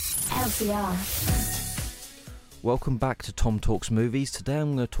LCR. Welcome back to Tom Talks Movies. Today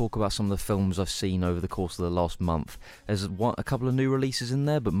I'm going to talk about some of the films I've seen over the course of the last month. There's a couple of new releases in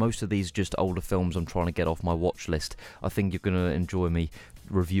there, but most of these are just older films I'm trying to get off my watch list. I think you're going to enjoy me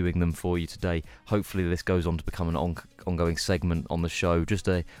reviewing them for you today. Hopefully this goes on to become an ongoing segment on the show, just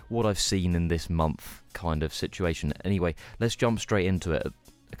a what I've seen in this month kind of situation. Anyway, let's jump straight into it.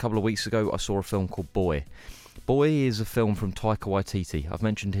 A couple of weeks ago I saw a film called Boy. Boy is a film from Taika Waititi. I've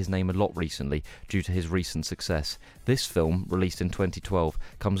mentioned his name a lot recently due to his recent success. This film, released in 2012,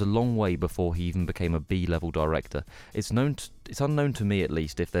 comes a long way before he even became a B-level director. It's unknown to me at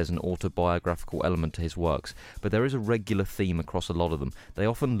least if there's an autobiographical element to his works, but there is a regular theme across a lot of them. They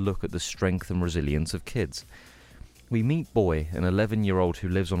often look at the strength and resilience of kids. We meet Boy, an 11-year-old who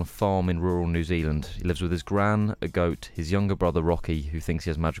lives on a farm in rural New Zealand. He lives with his gran, a goat, his younger brother Rocky, who thinks he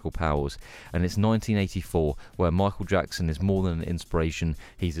has magical powers, and it's 1984, where Michael Jackson is more than an inspiration,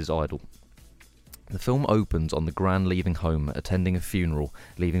 he's his idol. The film opens on the gran leaving home, attending a funeral,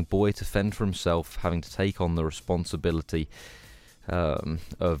 leaving Boy to fend for himself, having to take on the responsibility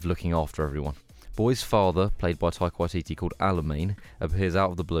of looking after everyone. Boy's father, played by Taika Waititi, called Alamein, appears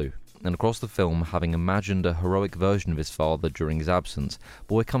out of the blue. And across the film, having imagined a heroic version of his father during his absence,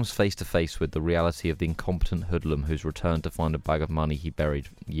 Boy comes face to face with the reality of the incompetent hoodlum who's returned to find a bag of money he buried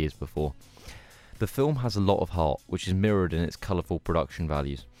years before. The film has a lot of heart, which is mirrored in its colourful production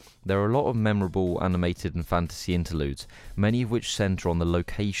values. There are a lot of memorable animated and fantasy interludes, many of which centre on the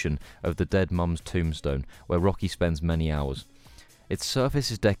location of the dead mum's tombstone, where Rocky spends many hours. Its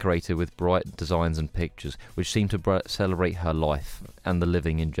surface is decorated with bright designs and pictures, which seem to celebrate her life and the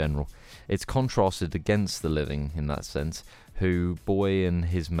living in general. It's contrasted against the living, in that sense, who Boy and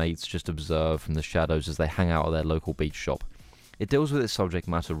his mates just observe from the shadows as they hang out at their local beach shop. It deals with its subject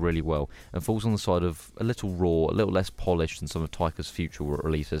matter really well, and falls on the side of a little raw, a little less polished than some of Taika's future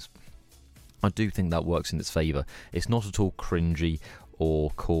releases. I do think that works in its favour. It's not at all cringy or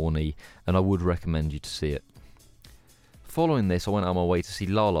corny, and I would recommend you to see it. Following this, I went out of my way to see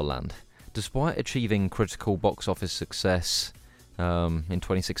La La Land. Despite achieving critical box office success in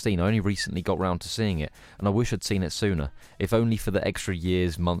 2016, I only recently got round to seeing it, and I wish I'd seen it sooner, if only for the extra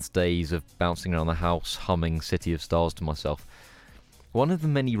years, months, days of bouncing around the house, humming City of Stars to myself. One of the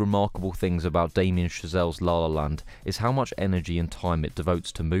many remarkable things about Damien Chazelle's La La Land is how much energy and time it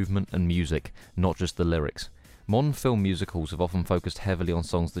devotes to movement and music, not just the lyrics. Modern film musicals have often focused heavily on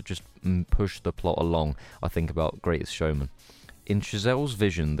songs that just push the plot along. I think about Greatest Showman. In Chazelle's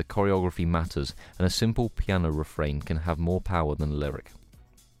vision, the choreography matters, and a simple piano refrain can have more power than a lyric.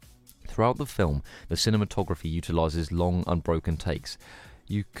 Throughout the film, the cinematography utilises long, unbroken takes.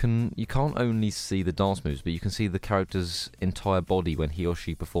 You can't only see the dance moves, but you can see the character's entire body when he or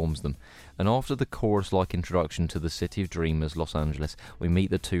she performs them. And after the chorus-like introduction to the City of Dreamers, Los Angeles, we meet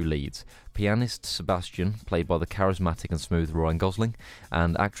the two leads. Pianist Sebastian, played by the charismatic and smooth Ryan Gosling,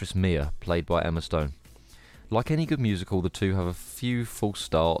 and actress Mia, played by Emma Stone. Like any good musical, the two have a few false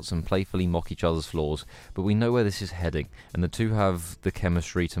starts and playfully mock each other's flaws, but we know where this is heading, and the two have the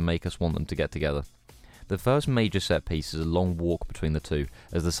chemistry to make us want them to get together. The first major set piece is a long walk between the two,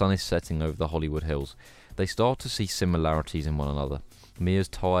 as the sun is setting over the Hollywood Hills. They start to see similarities in one another. Mia's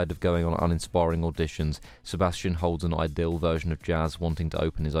tired of going on uninspiring auditions. Sebastian holds an ideal version of jazz, wanting to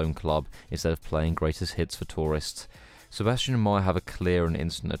open his own club instead of playing greatest hits for tourists. Sebastian and Mia have a clear and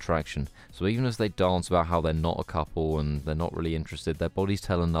instant attraction, so even as they dance about how they're not a couple and they're not really interested, their bodies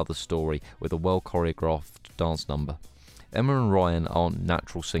tell another story with a well-choreographed dance number. Emma and Ryan aren't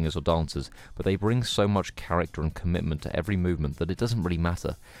natural singers or dancers, but they bring so much character and commitment to every movement that it doesn't really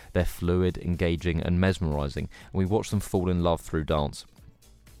matter. They're fluid, engaging, and mesmerising, and we watch them fall in love through dance.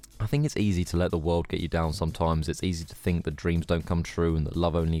 I think it's easy to let the world get you down sometimes. It's easy to think that dreams don't come true and that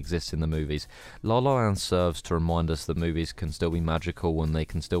love only exists in the movies. La La Land serves to remind us that movies can still be magical and they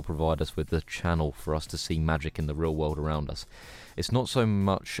can still provide us with the channel for us to see magic in the real world around us. It's not so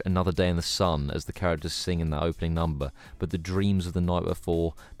much Another Day in the Sun as the characters sing in that opening number, but the dreams of the night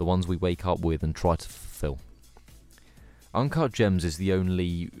before, the ones we wake up with and try to fulfill. Uncut Gems is the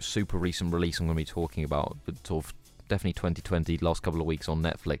only super recent release I'm going to be talking about, but sort of definitely 2020, last couple of weeks on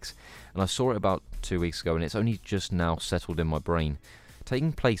Netflix, and I saw it about 2 weeks ago and it's only just now settled in my brain.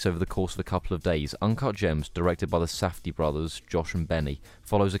 Taking place over the course of a couple of days, Uncut Gems, directed by the Safdie brothers, Josh and Benny,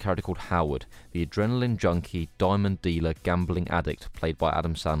 follows a character called Howard, the adrenaline junkie, diamond dealer, gambling addict played by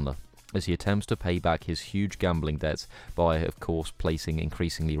Adam Sandler, as he attempts to pay back his huge gambling debts by, of course, placing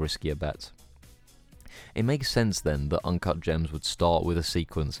increasingly riskier bets. It makes sense then that Uncut Gems would start with a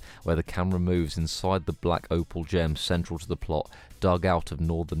sequence where the camera moves inside the black opal gem central to the plot, dug out of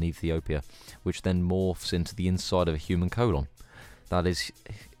northern Ethiopia, which then morphs into the inside of a human colon. That is,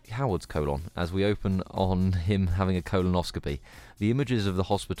 Howard's colon, as we open on him having a colonoscopy. The images of the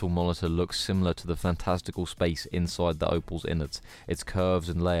hospital monitor look similar to the fantastical space inside the opal's innards, its curves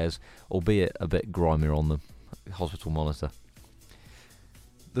and layers, albeit a bit grimier on the hospital monitor.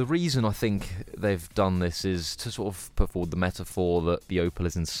 The reason I think they've done this is to sort of put forward the metaphor that the opal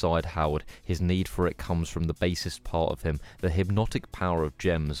is inside Howard. His need for it comes from the basest part of him. The hypnotic power of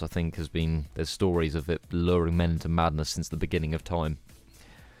gems, I think, there's stories of it luring men into madness since the beginning of time.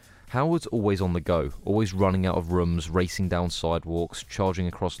 Howard's always on the go, always running out of rooms, racing down sidewalks, charging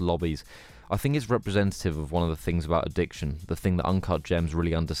across lobbies. I think it's representative of one of the things about addiction, the thing that Uncut Gems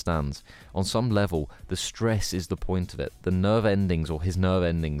really understands. On some level, the stress is the point of it. The nerve endings, or his nerve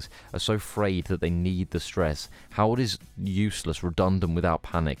endings, are so frayed that they need the stress. Howard is useless, redundant, without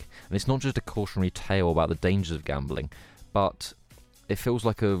panic. And it's not just a cautionary tale about the dangers of gambling, but it feels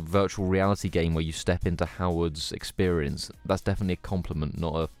like a virtual reality game where you step into Howard's experience. That's definitely a compliment,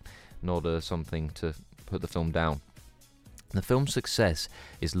 not a something to put the film down. The film's success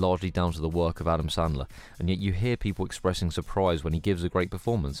is largely down to the work of Adam Sandler, and yet you hear people expressing surprise when he gives a great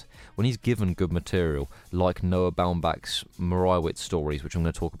performance. When he's given good material, like Noah Baumbach's Meyerowitz stories, which I'm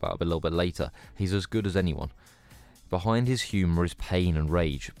going to talk about a little bit later, he's as good as anyone. Behind his humour is pain and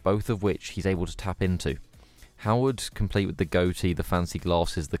rage, both of which he's able to tap into. Howard, complete with the goatee, the fancy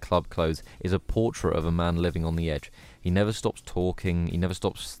glasses, the club clothes, is a portrait of a man living on the edge. He never stops talking, he never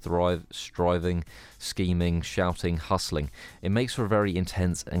stops striving, scheming, shouting, hustling. It makes for a very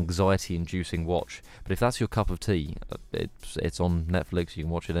intense, anxiety-inducing watch. But if that's your cup of tea, it's on Netflix, you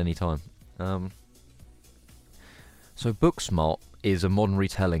can watch it any time. So Booksmart is a modern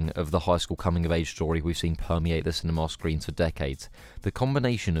retelling of the high school coming-of-age story we've seen permeate the cinema screens for decades. The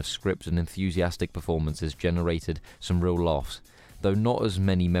combination of script and enthusiastic performances generated some real laughs, though not as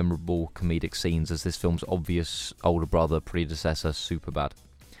many memorable comedic scenes as this film's obvious older brother predecessor, Superbad.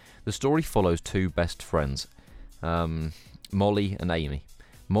 The story follows two best friends, Molly and Amy.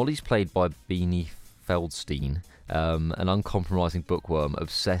 Molly's played by Beanie Feldstein, an uncompromising bookworm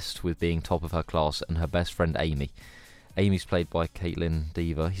obsessed with being top of her class, and her best friend Amy. Amy's played by Caitlin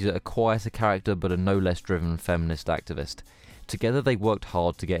Dever. He's a quieter character but a no less driven feminist activist. Together they worked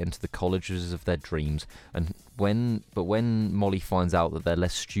hard to get into the colleges of their dreams, and when Molly finds out that their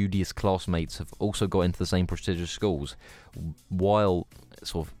less studious classmates have also got into the same prestigious schools, while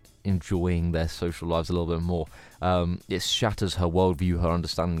sort of enjoying their social lives a little bit more, it shatters her worldview, her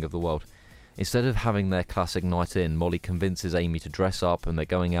understanding of the world. Instead of having their classic night in, Molly convinces Amy to dress up, and they're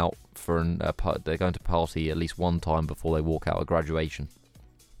going out for they're going to party at least one time before they walk out of graduation.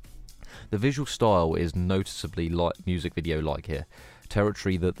 The visual style is noticeably music video-like here,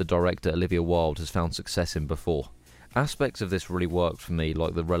 territory that the director Olivia Wilde has found success in before. Aspects of this really worked for me,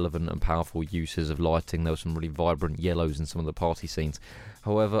 like the relevant and powerful uses of lighting. There were some really vibrant yellows in some of the party scenes.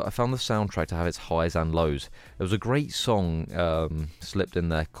 However, I found the soundtrack to have its highs and lows. There was a great song slipped in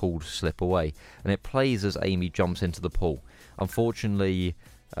there called Slip Away, and it plays as Amy jumps into the pool. Unfortunately,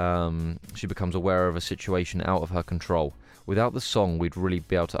 she becomes aware of a situation out of her control. Without the song, we'd kind of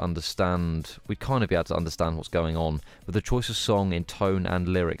be able to understand what's going on, but the choice of song in tone and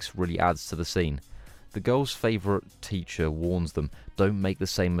lyrics really adds to the scene. The girl's favourite teacher warns them, don't make the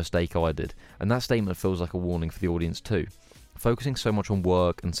same mistake I did, and that statement feels like a warning for the audience too. Focusing so much on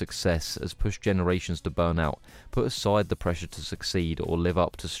work and success has pushed generations to burn out. Put aside the pressure to succeed or live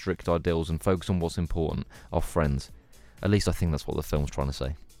up to strict ideals and focus on what's important, our friends. At least I think that's what the film's trying to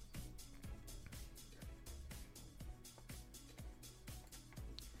say.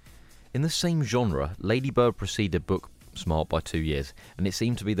 In the same genre, Lady Bird preceded Booksmart by 2 years, and it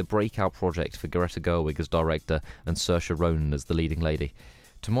seemed to be the breakout project for Greta Gerwig as director and Saoirse Ronan as the leading lady.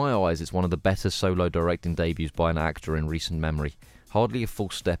 To my eyes, it's one of the better solo directing debuts by an actor in recent memory. Hardly a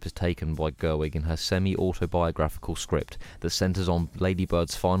false step is taken by Gerwig in her semi-autobiographical script that centres on Lady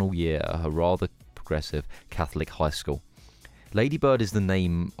Bird's final year at her rather progressive Catholic high school. Lady Bird is the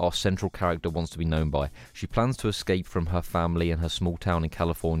name our central character wants to be known by. She plans to escape from her family and her small town in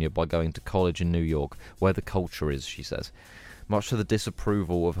California by going to college in New York, where the culture is, she says, much to the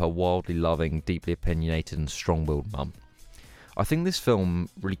disapproval of her wildly loving, deeply opinionated and strong-willed mum. I think this film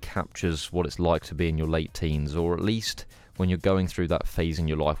really captures what it's like to be in your late teens, or at least when you're going through that phase in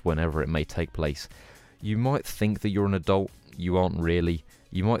your life, whenever it may take place. You might think that you're an adult, you aren't really.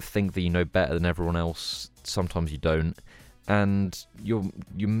 You might think that you know better than everyone else, sometimes you don't. And you're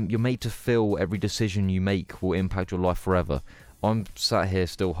made to feel every decision you make will impact your life forever. I'm sat here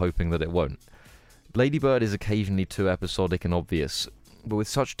still hoping that it won't. Lady Bird is occasionally too episodic and obvious, but with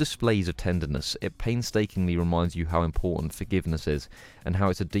such displays of tenderness, it painstakingly reminds you how important forgiveness is, and how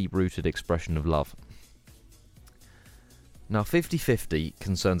it's a deep-rooted expression of love. Now, 50/50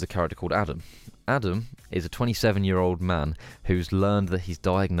 concerns a character called Adam. Adam is a 27-year-old man who's learned that he's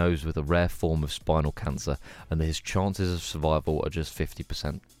diagnosed with a rare form of spinal cancer and that his chances of survival are just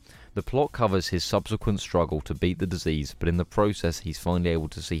 50%. The plot covers his subsequent struggle to beat the disease, but in the process he's finally able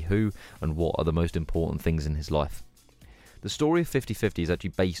to see who and what are the most important things in his life. The story of 50/50 is actually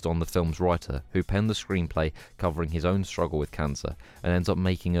based on the film's writer, who penned the screenplay covering his own struggle with cancer and ends up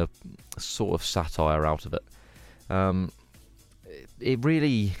making a sort of satire out of it.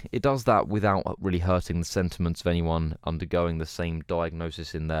 It does that without really hurting the sentiments of anyone undergoing the same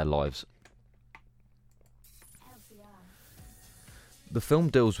diagnosis in their lives. The film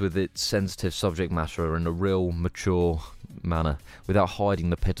deals with its sensitive subject matter in a real, mature manner, without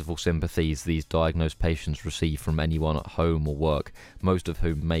hiding the pitiful sympathies these diagnosed patients receive from anyone at home or work, most of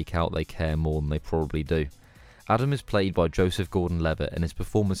whom make out they care more than they probably do. Adam is played by Joseph Gordon-Levitt, and his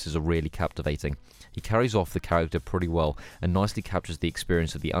performances are really captivating. He carries off the character pretty well and nicely captures the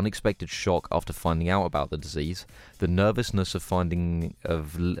experience of the unexpected shock after finding out about the disease, the nervousness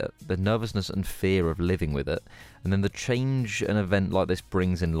and fear of living with it, and then the change an event like this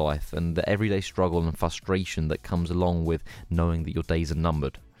brings in life, and the everyday struggle and frustration that comes along with knowing that your days are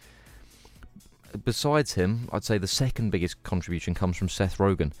numbered. Besides him, I'd say the second biggest contribution comes from Seth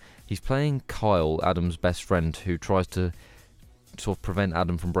Rogen. He's playing Kyle, Adam's best friend, who tries to sort of prevent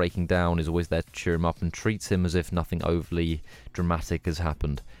Adam from breaking down, is always there to cheer him up and treats him as if nothing overly dramatic has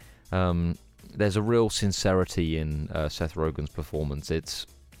happened. There's a real sincerity in Seth Rogen's performance. It's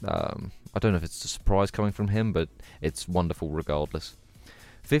I don't know if it's a surprise coming from him, but it's wonderful regardless.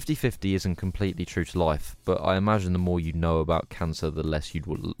 50/50 isn't completely true to life, but I imagine the more you know about cancer, the less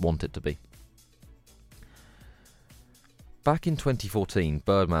you'd want it to be. Back in 2014,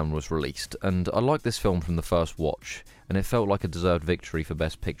 Birdman was released, and I liked this film from the first watch, and it felt like a deserved victory for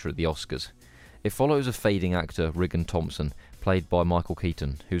Best Picture at the Oscars. It follows a fading actor, Regan Thompson, played by Michael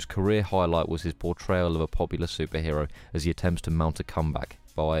Keaton, whose career highlight was his portrayal of a popular superhero as he attempts to mount a comeback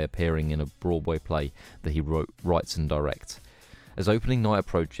by appearing in a Broadway play that he writes and directs. As opening night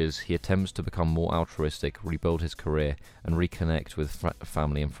approaches, he attempts to become more altruistic, rebuild his career, and reconnect with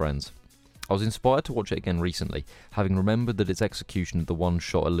family and friends. I was inspired to watch it again recently, having remembered that its execution of the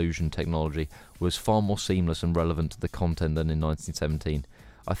one-shot illusion technology was far more seamless and relevant to the content than in 1917.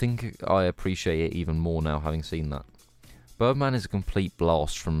 I think I appreciate it even more now, having seen that. Birdman is a complete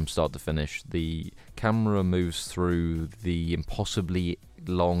blast from start to finish. The camera moves through the impossibly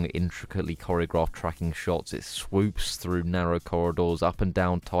long, intricately choreographed tracking shots. It swoops through narrow corridors, up and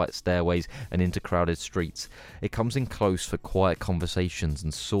down tight stairways, and into crowded streets. It comes in close for quiet conversations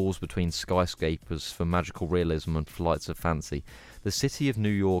and soars between skyscrapers for magical realism and flights of fancy. The city of New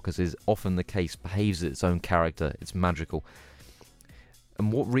York, as is often the case, behaves its own character. It's magical.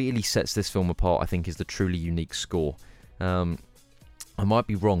 And what really sets this film apart, I think, is the truly unique score. I might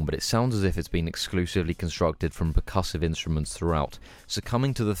be wrong, but it sounds as if it's been exclusively constructed from percussive instruments throughout.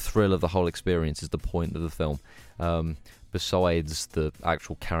 Succumbing to the thrill of the whole experience is the point of the film, besides the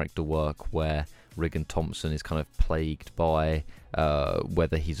actual character work where Regan Thompson is kind of plagued by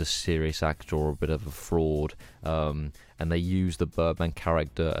whether he's a serious actor or a bit of a fraud, and they use the Birdman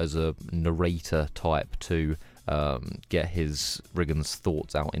character as a narrator type to get Regan's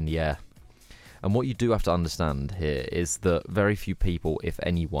thoughts out in the air. And what you do have to understand here is that very few people, if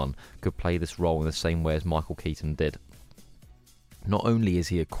anyone, could play this role in the same way as Michael Keaton did. Not only is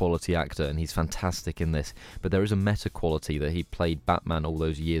he a quality actor, and he's fantastic in this, but there is a meta quality that he played Batman all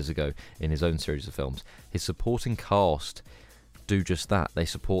those years ago in his own series of films. His supporting cast do just that, they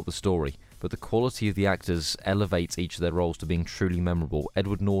support the story, but the quality of the actors elevates each of their roles to being truly memorable.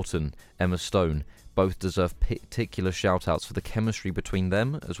 Edward Norton, Emma Stone, both deserve particular shout-outs for the chemistry between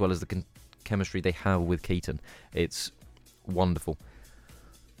them, as well as the chemistry they have with Keaton. It's wonderful.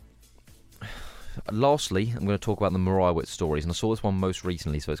 Lastly, I'm going to talk about the Meyerowitz stories, and I saw this one most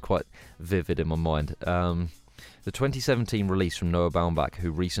recently, so it's quite vivid in my mind. The 2017 release from Noah Baumbach,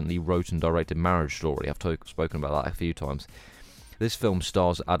 who recently wrote and directed Marriage Story. I've spoken about that a few times. This film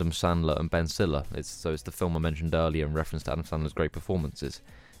stars Adam Sandler and Ben Stiller. It's the film I mentioned earlier in reference to Adam Sandler's great performances.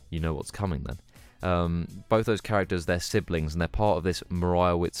 You know what's coming then. Both those characters, they're siblings, and they're part of this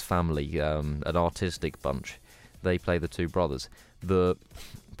Meyerowitz family, an artistic bunch. They play the two brothers. The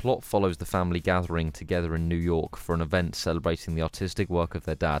plot follows the family gathering together in New York for an event celebrating the artistic work of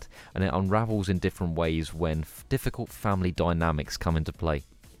their dad, and it unravels in different ways when difficult family dynamics come into play.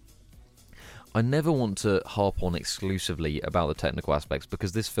 I never want to harp on exclusively about the technical aspects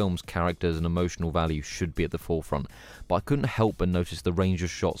because this film's characters and emotional value should be at the forefront, but I couldn't help but notice the range of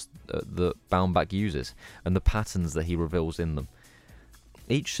shots that Baumbach uses and the patterns that he reveals in them.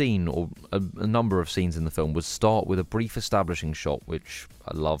 each scene, or a number of scenes in the film, would start with a brief establishing shot, which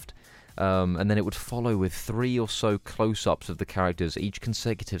I loved, and then it would follow with 3 or so close-ups of the characters, each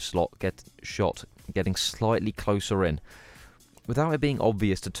consecutive shot getting slightly closer in. Without it being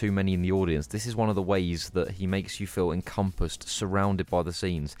obvious to too many in the audience, this is one of the ways that he makes you feel encompassed, surrounded by the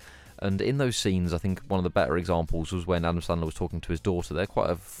scenes. And in those scenes, I think one of the better examples was when Adam Sandler was talking to his daughter. They're quite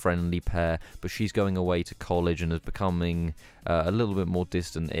a friendly pair, but she's going away to college and is becoming a little bit more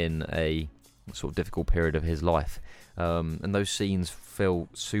distant in a sort of difficult period of his life. And those scenes feel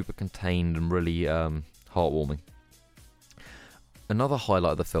super contained and really heartwarming. Another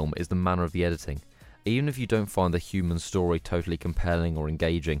highlight of the film is the manner of the editing. Even if you don't find the human story totally compelling or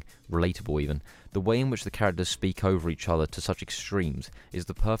engaging, relatable even, the way in which the characters speak over each other to such extremes is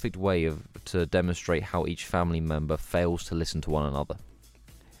the perfect way to demonstrate how each family member fails to listen to one another.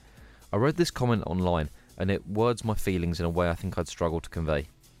 I read this comment online, and it words my feelings in a way I think I'd struggle to convey.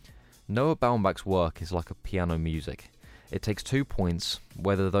 Noah Baumbach's work is like a piano music. It takes 2 points,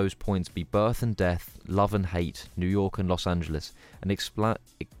 whether those points be birth and death, love and hate, New York and Los Angeles, and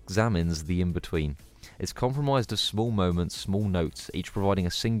examines the in-between. It's comprised of small moments, small notes, each providing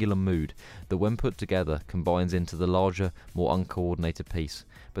a singular mood that when put together combines into the larger, more uncoordinated piece.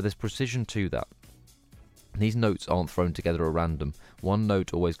 But there's precision to that. These notes aren't thrown together at random. One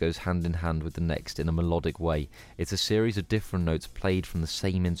note always goes hand in hand with the next in a melodic way. It's a series of different notes played from the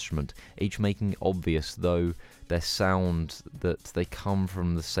same instrument, each making it obvious, though, their sound that they come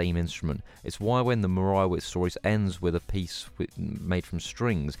from the same instrument. It's why when the Meyerowitz stories ends with a piece made from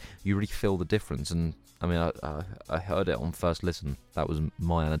strings, you really feel the difference. And I mean, I heard it on first listen. That was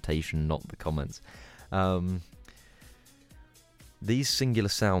my annotation, not the comments. These singular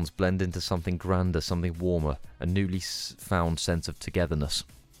sounds blend into something grander, something warmer, a newly found sense of togetherness.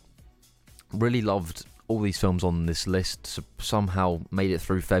 Really loved all these films on this list. Somehow made it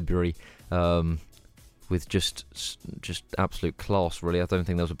through February with just absolute class, really. I don't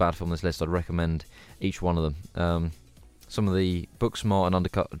think there was a bad film on this list. I'd recommend each one of them. Some of the Booksmart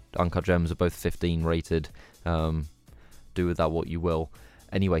and Uncut Gems are both 15 rated. Do with that what you will.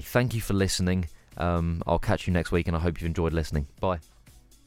 Anyway, thank you for listening. I'll catch you next week, and I hope you've enjoyed listening. Bye.